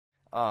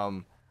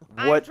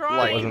what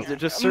like is it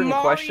just certain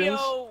questions?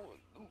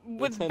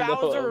 With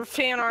Nintendo Bowser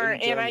fan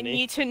art, in and I Germany.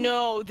 need to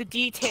know the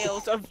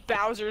details of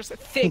Bowser's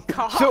thick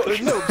cock. So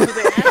no, so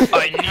they asked,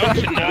 I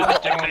need to know the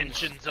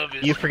dimensions of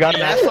his. You forgot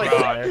to ask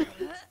That's like-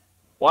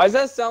 Why does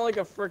that sound like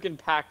a freaking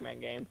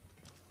Pac-Man game?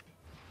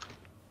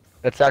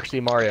 That's actually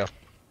Mario.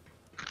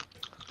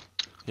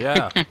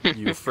 Yeah,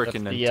 you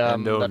freaking That's the,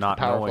 Nintendo that's the not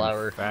Power knowing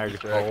Flower fag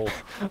Easter egg. hole.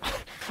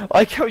 I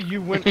like how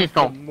you went with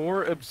a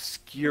more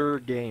obscure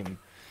game.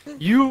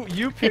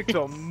 You picked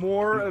a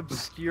more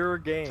obscure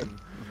game.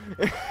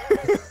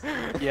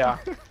 Yeah.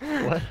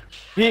 What?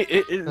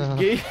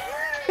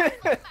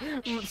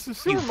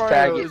 Super You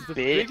Mario faggot is the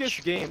bitch.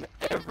 biggest game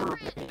ever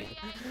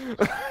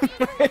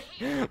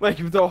made.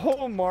 Like the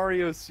whole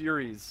Mario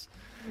series.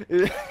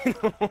 Do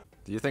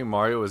you think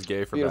Mario was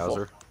gay for Beautiful.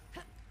 Bowser?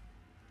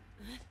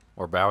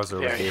 Or Bowser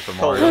was Very gay for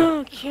cold. Mario?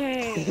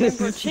 Okay, and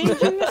we're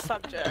changing the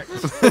subject.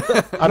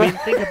 I mean,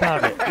 think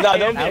about it. No,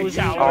 don't How be is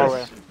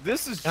sour.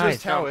 This is Guys,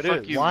 just how it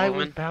fuck is. you. Why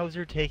woman. was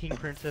Bowser taking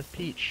Princess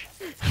Peach?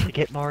 To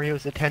get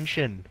Mario's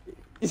attention.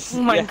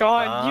 Oh my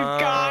god, you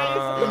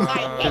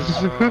guys!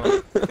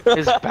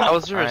 Is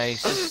Bowser a I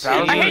Bowser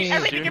I hate a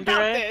everything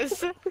about tsundere?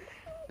 this. Is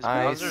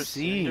I Bowser a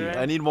see. tsundere?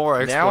 I need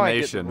more Now I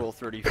get the explanation. rule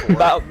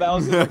 34.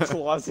 Bowser's a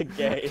closet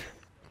gay.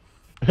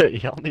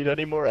 Y'all need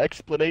any more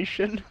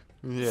explanation?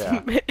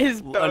 Yeah.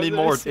 Is I need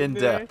more Bowser in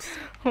there? depth.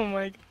 Oh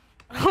my.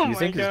 Oh you my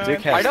think his god.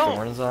 dick I has don't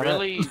thorns on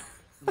really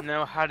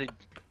know how to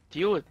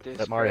deal with this.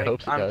 That Mario Greg.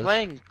 hopes it I'm does.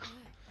 playing. it?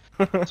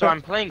 So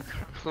I'm playing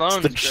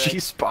clones. It's the Greg,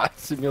 G-spot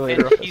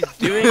simulator. and he's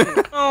doing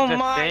Oh the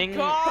my thing.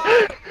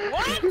 god!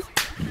 What?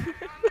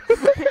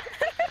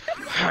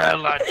 I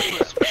like to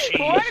put some cheese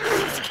What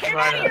just came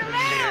right out of up your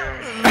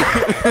in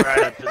there.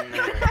 Right up in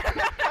there.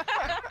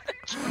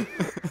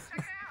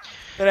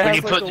 And it When has,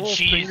 you like, put the the little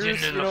cheese fingers,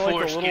 into you the know, like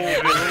foreskin, the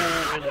it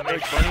really like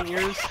makes bunny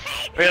ears.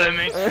 Really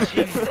makes the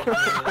cheese,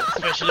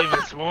 especially if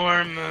it's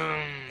warm.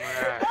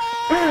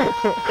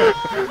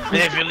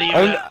 If you leave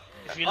it,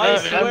 if you I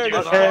leave it swear under to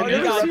the God, you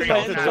you got ever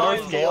fans seen the joined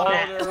Darth scale Maul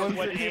there ones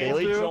when that people people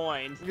do?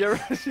 joined. You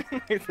ever seen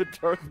like the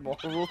Darth Maul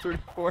Rule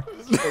 34?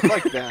 It's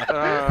like that.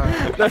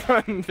 That's how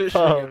I'm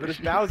envisioning Oh, it, but it's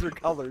Bowser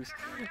colors,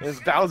 and it's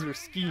Bowser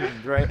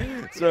schemed, right?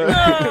 So, Oh my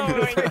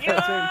that's what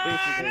god!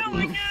 I'm Oh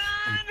my basically god!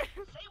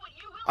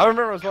 I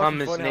remember I was Come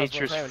watching is Funhouse one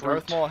nature's time, and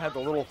Darth fruit. Maul had the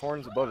little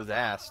horns above his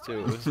ass,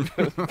 too.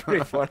 It was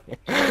pretty funny.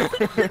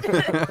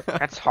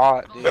 That's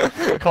hot, dude.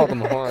 I call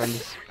them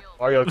horns.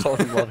 Mario calls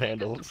them love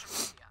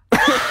handles.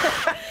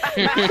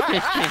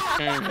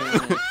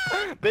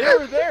 They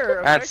were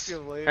there, That's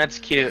effectively. that's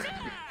cute.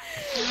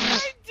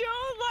 I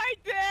don't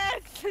like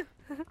this!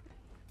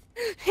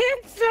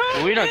 It's so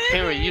We don't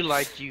care what you bad.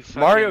 like, you fucking,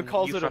 Mario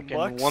calls you it a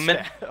fucking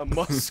woman. a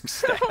musk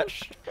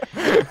stash.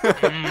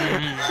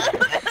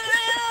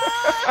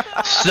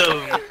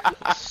 So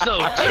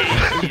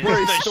tasty, Where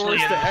he especially stores in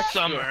the the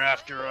extra. summer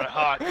after a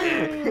hot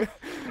day.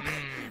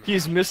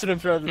 He's missing him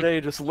throughout the day,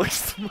 he just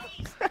licks the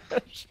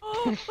mustache.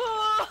 Oh,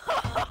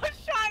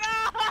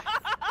 shut up!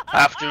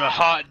 After a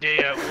hot day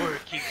at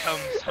work, he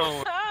comes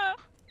home,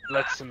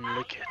 lets him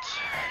lick it.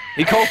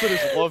 He calls it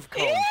his love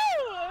comb. Ew.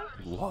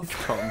 Love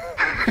cum.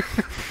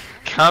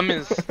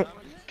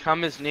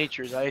 Cum is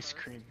nature's ice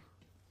cream.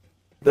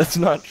 That's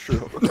not true.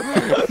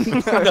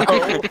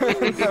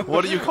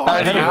 What do you call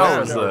I don't know.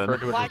 cows Refer then?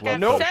 to it as Like love I've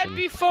Nope. said potion.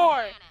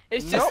 before,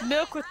 it's just Nope.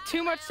 milk with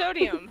too much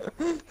sodium.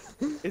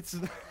 It's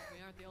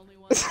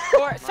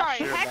Or, sorry,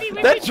 sure heavy about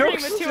whipping that joke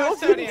cream with too still much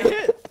didn't sodium.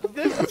 hit.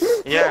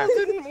 This Yeah.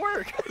 still didn't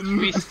work.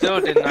 We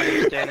still didn't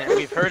understand it.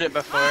 We've heard it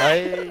before.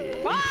 I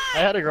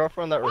had a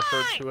girlfriend that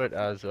referred to it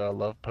as a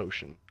love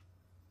potion.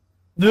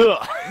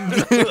 Ugh.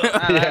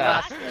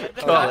 Yeah.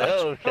 That's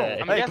Oh, okay.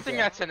 I'm guessing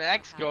that's an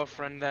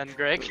ex-girlfriend then,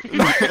 Greg.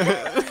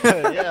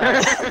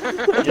 Yeah.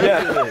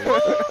 Yeah.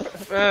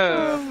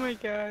 Oh my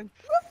god.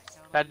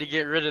 Had to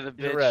get rid of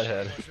the You're a bitch.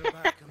 redhead.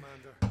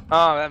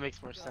 Oh, that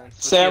makes more sense.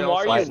 Was Sam, she why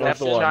also are a you not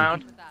the one?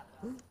 stepchild?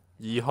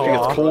 She gets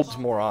Yeehaw. colds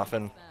more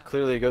often.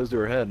 Clearly it goes to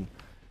her head.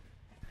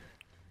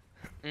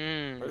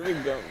 Mm. Where did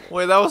we go?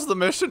 Wait, that was the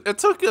mission? It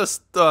took us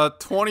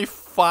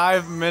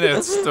 25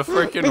 minutes to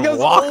freaking Because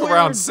walk all we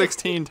around were-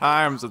 16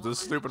 times at this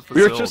stupid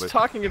We facility. were just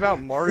talking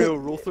about Mario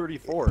Rule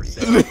 34.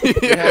 So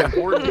we had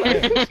important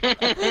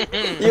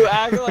things. You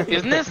act like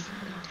Isn't this?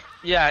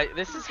 Yeah,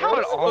 this is how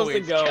Where it was it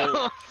always supposed to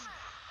go?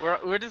 goes.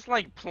 We're just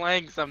like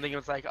playing something.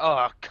 It's like,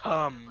 oh,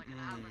 come.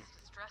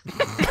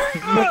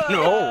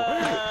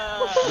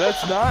 No,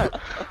 that's not.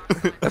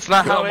 That's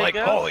not how I'm it like,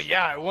 goes. oh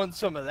yeah, I want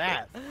some of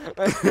that.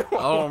 I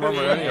don't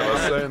remember any of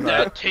us saying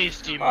That that.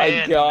 tasty My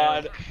man.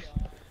 God.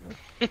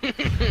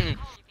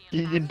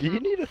 Ian, do you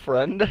need a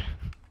friend?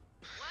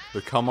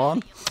 The come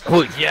on?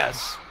 Oh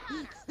yes.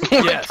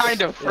 Yes.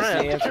 kind of is the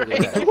friend. answer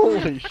to that.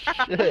 Holy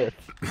shit.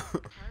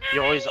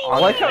 You're always I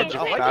on like the how- edge I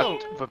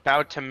of like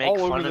about to make All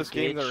fun over of this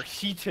game there are Gage.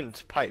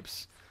 heatant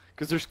pipes.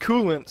 Because there's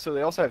coolant, so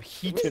they also have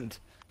heatant.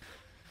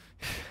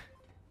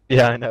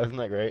 Yeah, I know, isn't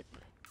that great?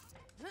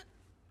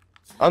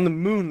 On the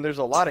moon, there's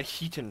a lot of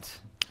heatant.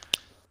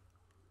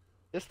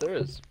 Yes, there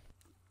is.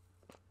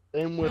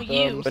 Same with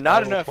You. But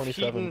not Spiral enough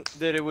 27. heating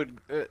that it would,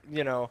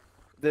 you know,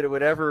 that it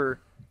would ever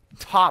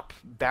top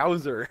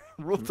Bowser.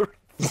 Rule 3.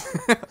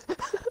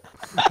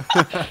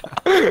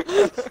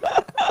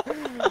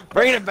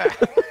 Bringing it back.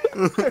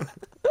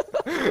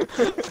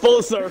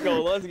 Full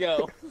circle. Let's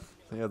go.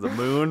 Yeah, the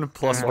moon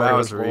plus Mario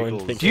was Bowser born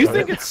equals. thinking Do you about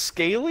think it. it's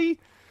scaly?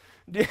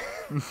 Oh my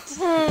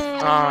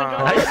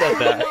God. I said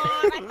that.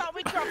 I thought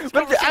we dropped this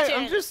But I'm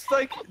conversation. just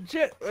like,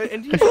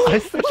 and you I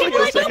especially said a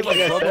like second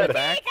I like said.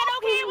 back.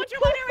 Okay, what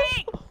you're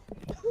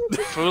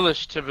wondering?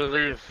 Foolish to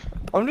believe.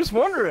 I'm just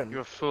wondering.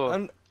 You're a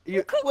fool.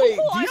 You, Cool, Wait,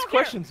 cool, I these don't care.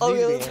 questions need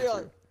Okay, to be let's be answered.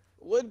 honest.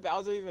 Would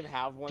Bowser even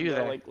have one? Do though?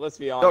 that. Like, let's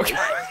be honest.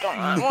 Okay.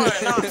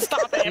 No,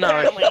 stop it, No,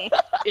 apparently.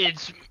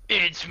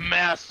 It's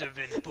massive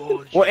and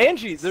bulgy. Well,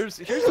 Angie, here's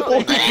the thing.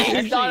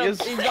 He's not,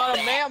 Actually, he's not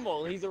a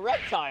mammal. He's a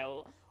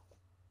reptile.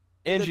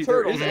 Angie, the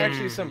there turtle. is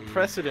actually some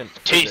precedent for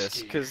Tasty.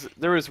 this because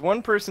there was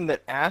one person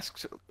that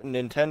asked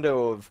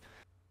Nintendo of,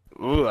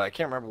 I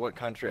can't remember what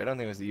country. I don't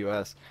think it was the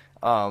U.S.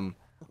 I'm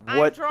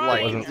What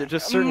drawing like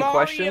just certain Mario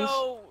questions?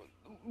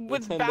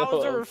 with Nintendo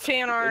Bowser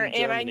fan art,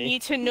 in and I Germany.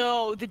 need to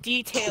know the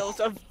details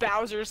of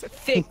Bowser's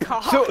thick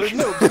cock. So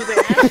no, so they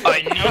asked,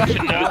 I need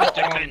to know the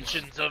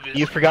dimensions of his.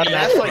 You forgot to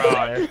ask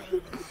That's like-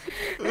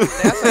 they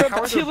asked like,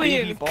 how are the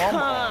baby Reptilian bomb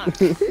cock.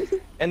 bombs?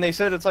 And they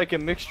said it's like a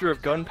mixture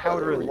of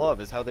gunpowder and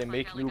love is how they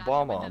make new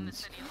bomb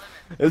bombs.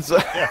 It's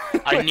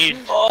I need.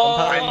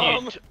 I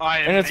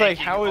am And it's like,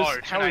 making how is-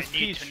 art, how and is I need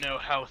Peach- to know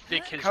how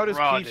thick his how does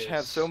rod Peach is.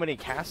 have so many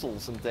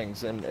castles and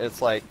things? And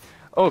it's like,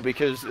 oh,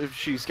 because if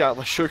she's got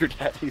like sugar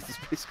daddies, is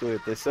basically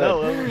what they said.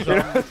 No, it was, You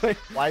know, like,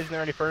 why isn't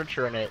there any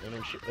furniture in it?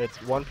 And it's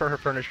one for her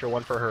furniture,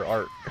 one for her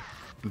art.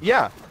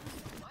 yeah.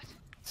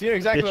 So you know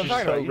exactly Bitch what I'm is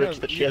talking so about. You rich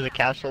know, that she has a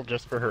castle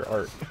just for her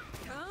art.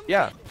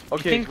 yeah. You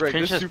Okay, think great.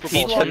 This Princess Super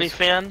Peach Bowl any is-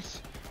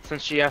 fans?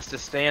 Since she has to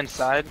stay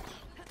inside.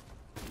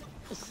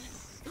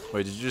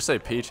 Wait, did you just say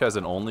Peach has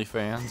an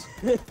OnlyFans?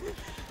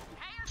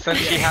 Since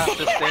she has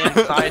to stay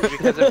inside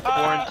because of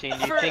quarantine,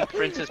 do you think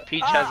Princess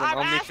Peach has an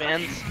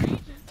OnlyFans?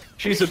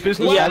 She's a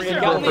business Yeah, What's he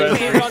your got OnlyFans?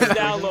 he runs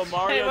down low. Hey,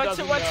 Mario what's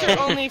doesn't your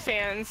know.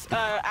 OnlyFans?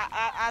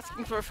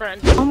 Asking for a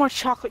friend. I want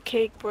chocolate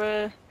cake,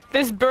 bruh.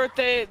 This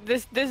birthday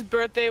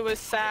was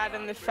sad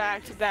in the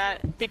fact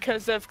that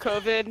because of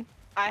COVID,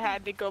 I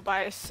had to go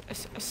buy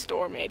a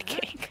store-made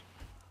cake.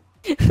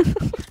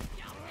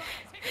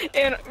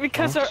 And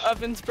because our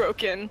oven's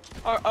broken,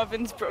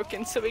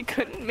 so we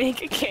couldn't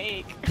make a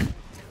cake. I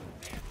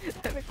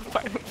had to go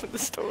buy one from the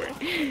store.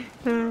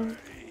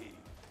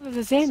 What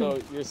was it? So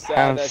you're sad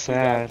How that you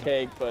sad. got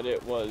cake, but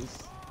it was.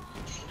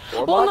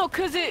 Well, no,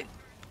 cause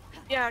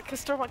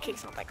store-bought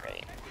cake's not that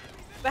great.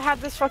 They had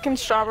this fucking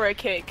strawberry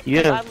cake. You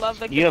 'cause have- I love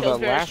like you the have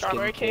Pillsbury Alaskan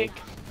strawberry cake.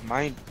 cake.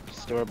 My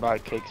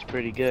store-bought cake's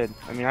pretty good.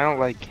 I mean, I don't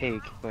like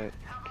cake, but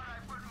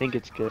I think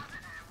it's good.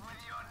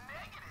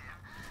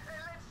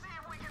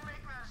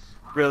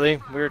 Really?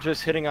 We were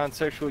just hitting on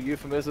sexual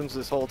euphemisms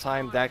this whole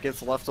time. That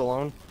gets left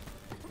alone?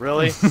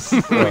 Really?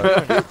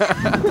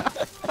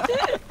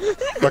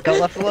 What got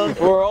left alone?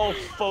 We're all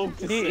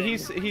focusing. he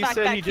Fact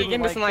said that he Keegan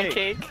didn't doesn't like like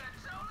cake. cake.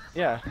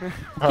 Yeah.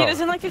 He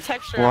doesn't like the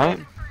texture. of What?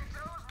 it.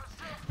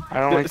 I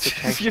don't like the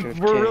texture of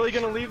We're cake. really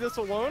gonna leave this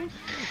alone?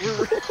 That's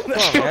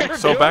Oh, what we're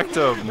so doing? back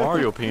to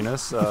Mario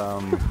Penis.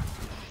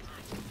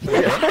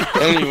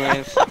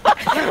 Anyways,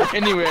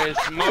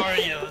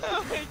 Mario's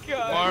Oh my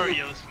god.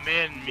 Mario's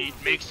man meat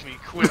makes me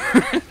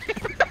quiver.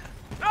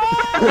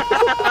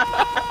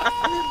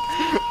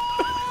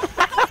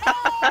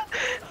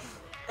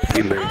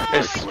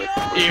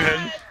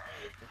 Even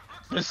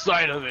the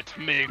sight of it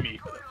made me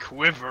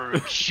quiver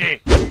and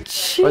shake.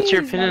 what's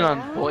your opinion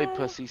on boy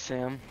pussy,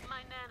 Sam?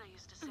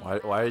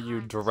 why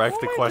you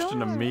direct the question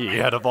to me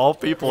out of all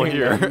people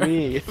here?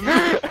 Me.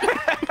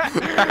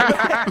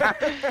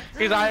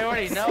 Because I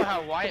already know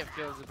how Wyatt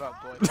feels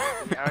about boy pussy.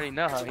 I already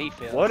know how he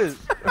feels. What is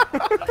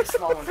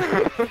Small one.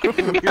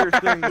 weird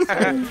thing to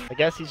say? I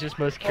guess he's just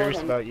most curious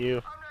about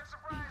you.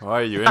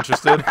 Why are you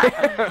interested?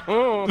 I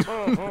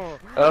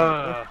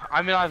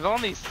mean, I've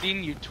only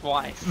seen you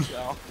twice,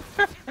 so.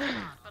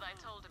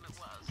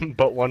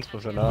 But once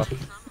was enough.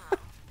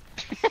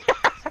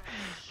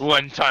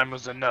 One time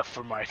was enough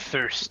for my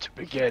thirst to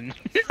begin.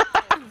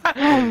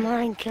 Oh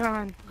my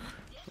god.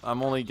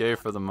 I'm only gay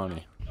for the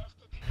money.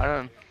 I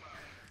don't.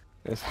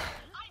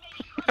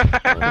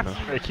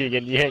 Hey,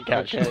 Keegan, you ain't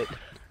got Okay. shit.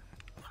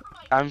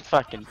 I'm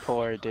fucking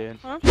poor, dude.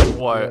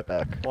 Why? Right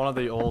back. One of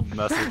the old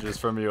messages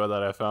from you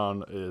that I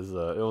found is it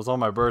was on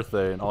my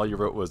birthday and all you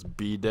wrote was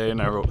B-Day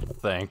and I wrote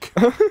thank.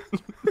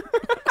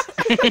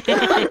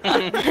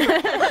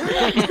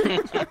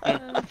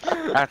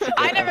 That's a good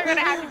I never one. got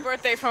a happy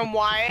birthday from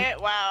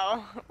Wyatt.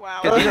 Wow. Wow.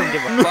 Cause he doesn't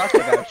give a fuck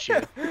about you.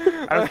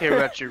 I don't care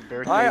about your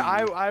birthday.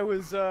 I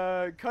was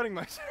cutting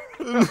myself.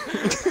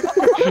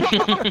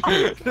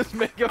 Just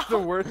make up the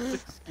worst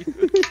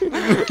excuse.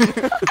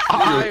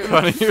 You're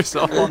cutting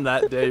yourself on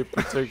that day in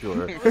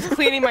particular. I was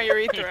cleaning my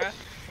urethra.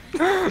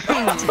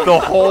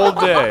 The whole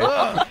day.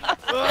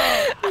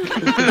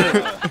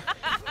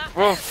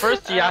 Well,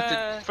 first you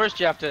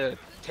have to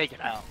take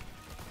it out,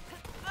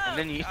 and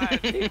then you.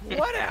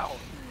 What out?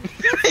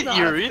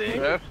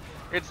 Urethra?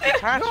 It's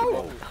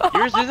detachable.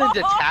 Yours isn't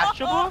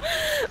detachable?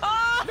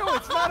 No,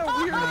 it's not a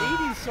weird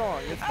 80s song.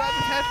 It's not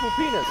detachable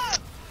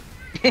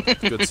penis.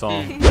 Good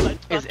song.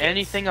 Is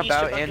anything Easter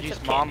about buckets Angie's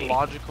of mom candy.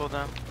 logical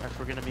though? If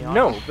we're gonna be honest.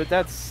 No, but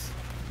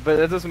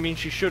that doesn't mean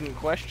she shouldn't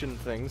question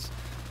things.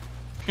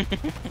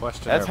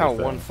 Question That's how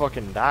everything. one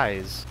fucking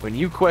dies. When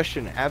you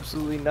question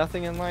absolutely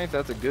nothing in life,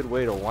 that's a good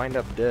way to wind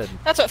up dead.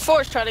 That's what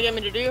Forrest tried to get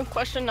me to do.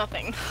 Question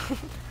nothing.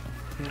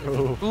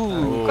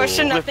 Ooh.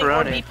 Question nothing or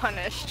Flipperoni. be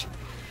punished.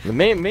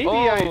 Maybe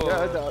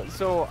Oh.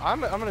 so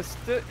I'm gonna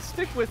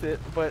stick with it,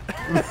 but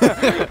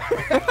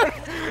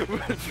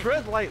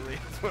tread lightly.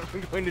 That's what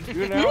I'm going to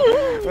do now.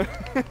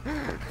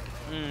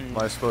 Am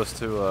I supposed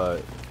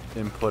to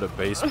input a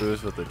bass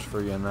boost with a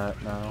tree in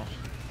that now?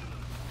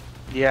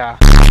 Yeah.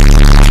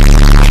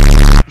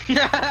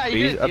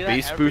 A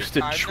bass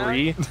boosted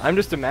tree. I'm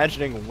just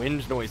imagining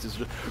wind noises.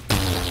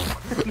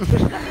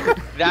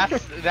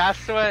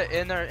 That's what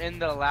in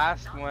the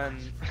last one.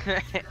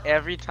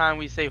 Every time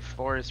we say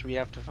forest, we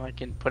have to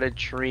fucking put a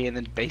tree and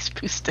then bass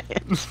boost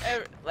it.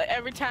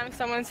 Every time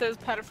someone says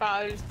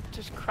pedophile,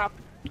 just crop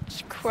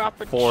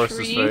a Forrest's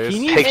tree. face. He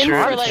needs Picture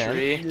of a content.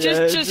 tree.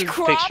 Yeah, Just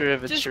crop, picture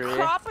of a just tree.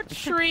 crop a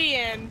tree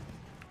in.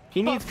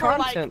 He needs for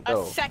content like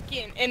though. a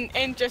second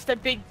and just a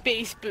big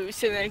bass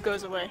boost and then it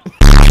goes away.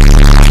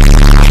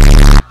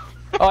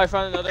 Oh, I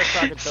found another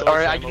Krakatoa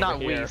Sorry, song not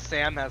over we. here.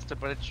 Sam has to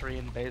put a tree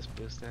and bass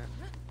boost it.